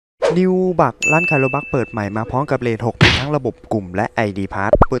นิวบักร้านขายโลบักเปิดใหม่มาพร้อมกับเรท6ทั้งระบบกลุ่มและ ID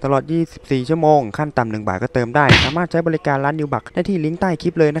Pass เปิดตลอด24ชั่วโมงขั้นต่ำ1 บาทก็เติมได้สามารถใช้บริการร้านนิวบักได้ที่ลิงก์ใต้คลิ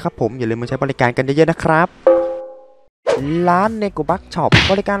ปเลยนะครับผมอย่าลืมมาใช้บริการกันเยอะๆนะครับร้าน Nekobux Shop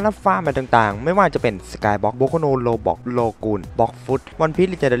บริการรับฟาร์มแบบต่างๆไม่ว่าจะเป็น Skybox โบโคโนโลบ็อกโลกูนบ็อกฟุตวันพีซ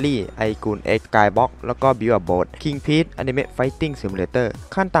ลิเจนดารี่ไอกูนเอ็ก Skybox แล้วก็บิวโบดคิงพีซอนิเมะไฟติ้งซิมูเลเตอร์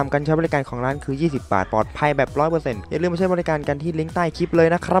ขั้นต่ำการใช้บริการของร้านคือ20 บาทปลอดภัยแบบ 100% อย่าลืมมาใช้บริการกันที่ลิงก์ใต้คลิปเลย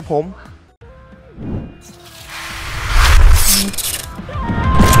นะครับผม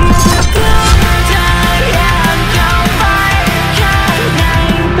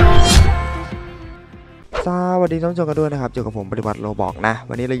สวัสดีท่านผู้ชมกันด้วยนะครับเจอกับผมปฏิวัติโรบอกนะ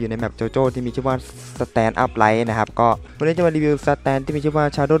วันนี้เราอยู่ในแมปโจโจ้ที่มีชื่อว่าสแตนด์อัพไลท์นะครับก็วันนี้จะมารีวิวสแตนที่มีชื่อว่า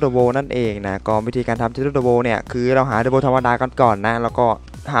Shadow the World นั่นเองนะก็วิธีการทำ Shadow the World เนี่ยคือเราหา The World ธรรมดาก่อนนะแล้วก็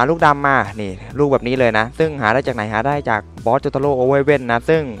หาลูกดำมานี่ลูกแบบนี้เลยนะซึ่งหาได้จากไหนหาได้จากบอสโจโตโร่โอเวอร์เว่นนะ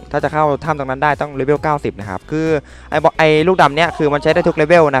ซึ่งถ้าจะเข้าถ้ำตรงนั้นได้ต้องเลเวล90นะครับคือไอลูกดำเนี่ยคือมันใช้ได้ทุกเล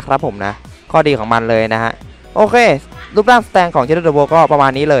เวลนะครับผมนะข้อดีของมันเลยนะฮะโอเครูปร่างสแตนของ Shadow the World ก็ประมา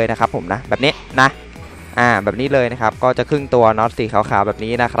ณนี้เลยนะครับผมนะแบบนี้นะแบบนี้เลยนะครับก็จะครึ่งตัวน็อตสีขาวๆแบบ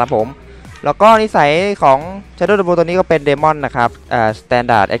นี้นะครับผมแล้วก็นิสัยของ Shadow the World ตัวนี้ก็เป็นเดมอนนะครับ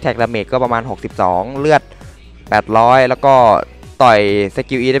Standard Attack Damage ก็ประมาณ62เลือด800แล้วก็ต่อยส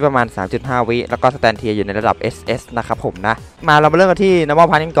กิล E ได้ประมาณ 3.5 วิแล้วก็สแตนเทียอยู่ในระดับ SS นะครับผมนะเรามาเริ่มกันที่น้ำมัน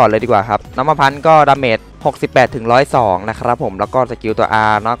พันกันก่อนเลยดีกว่าครับน้ำมันพันก็ดาเมจ68ถึง102นะครับผมแล้วก็สกิลตัว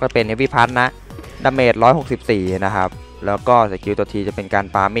R เนาะก็เป็น Heavy Punch นะดาเมจ164นะครับแล้วก็สกิลตัว T จะเป็นการ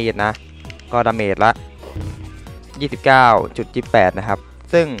ปามีดนะก็ดาเมจละ29.28 นะครับ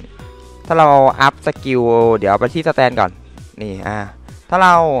ซึ่งถ้าเราอัพสกิลเดี๋ยวไปที่สแตนก่อนนี่ถ้าเร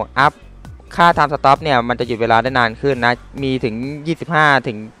าอัพค่า time stop เนี่ยมันจะหยุดเวลาได้นานขึ้นนะมีถึง25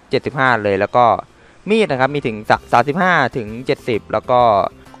ถึง75เลยแล้วก็มีดนะครับมีถึง35ถึง70แล้วก็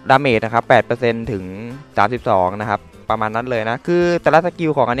ดาเมจนะครับ 8% ถึง32นะครับประมาณนั้นเลยนะคือแต่ละสกิ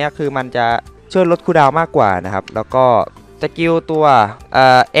ลของอันนี้คือมันจะช่วยลดคูลดาวน์มากกว่านะครับแล้วก็สกิลตัว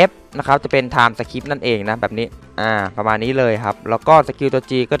F นะครับจะเป็น time skip นั่นเองนะแบบนี้ประมาณนี้เลยครับแล้วก็สกิลตัว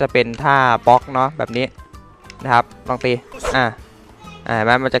G ก็จะเป็นท่าบล็อกเนาะแบบนี้นะครับลองตี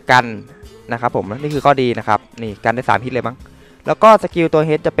มันจะกันนะครับผมนี่คือข้อดีนะครับนี่กันได้3ฮิตเลยมั้งแล้วก็สกิลตัว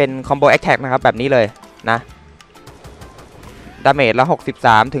H จะเป็นคอมโบแอคแท็กนะครับแบบนี้เลยนะดาเมจละ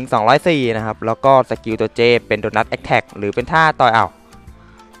63ถึง204นะครับแล้วก็สกิลตัว J เป็นโดนัทแอคแท็กหรือเป็นท่าต่อย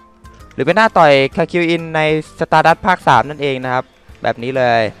หรือเป็นท่าต่อยคาคิวอินในสตาร์ดัสภาค3นั่นเองนะครับแบบนี้เล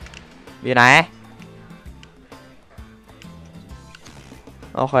ยอยู่ไหน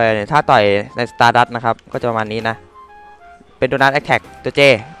โอเคถ้าต่อยในสตาร์ดัสนะครับก็จะประมาณนี้นะเป็นโดนัทแอคแท็กตัวเจ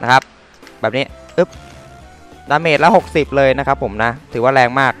นะครับแบบนี้ดาเมจละ60เลยนะครับผมนะถือว่าแรง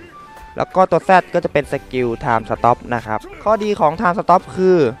มากแล้วก็ตัว Z ก็จะเป็นสกิล Time Stop นะครับข้อดีของ Time Stop คื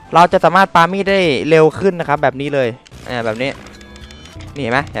อเราจะสามารถปามีดได้เร็วขึ้นนะครับแบบนี้เลยแบบนี้นี่เ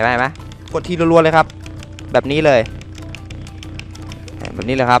ห็นไหมกดทีรัวๆเลยครับแบบนี้เลยแบบ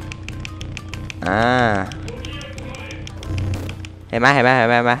นี้เลยครับเห็นไหม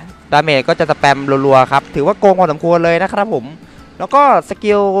ดาเมจก็จะสแปมรัวๆครับถือว่าโกงพอสมควรเลยนะครับผมแล้วก็ส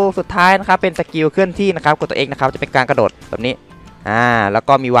กิลสุดท้ายนะครับเป็นสกิลเคลื่อนที่นะครับกดตัว X นะครับจะเป็นการกระโดดแบบนี้แล้ว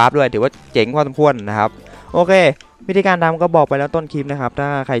ก็มีวาร์ปด้วยถือว่าเจ๋งพอสมควรนะครับโอเควิธีการทำก็บอกไปแล้วต้นคลิปนะครับถ้า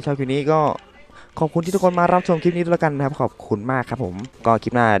ใครชอบคลิปนี้ก็ขอบคุณที่ทุกคนมารับชมคลิปนี้ด้วยกันนะครับขอบคุณมากครับผมก็คลิ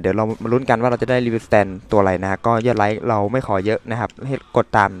ปหน้าเดี๋ยวเรามาลุ้นกันว่าเราจะได้รีวิวสแตนตัวอะไรนะก็ยอดไลค์เราไม่ขอเยอะนะครับให้กด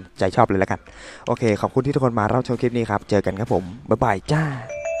ตามใจชอบเลยแล้วกันโอเคขอบคุณที่ทุกคนมารับชมคลิปนี้ครับเจอกันครับผมบ๊ายบายจ้า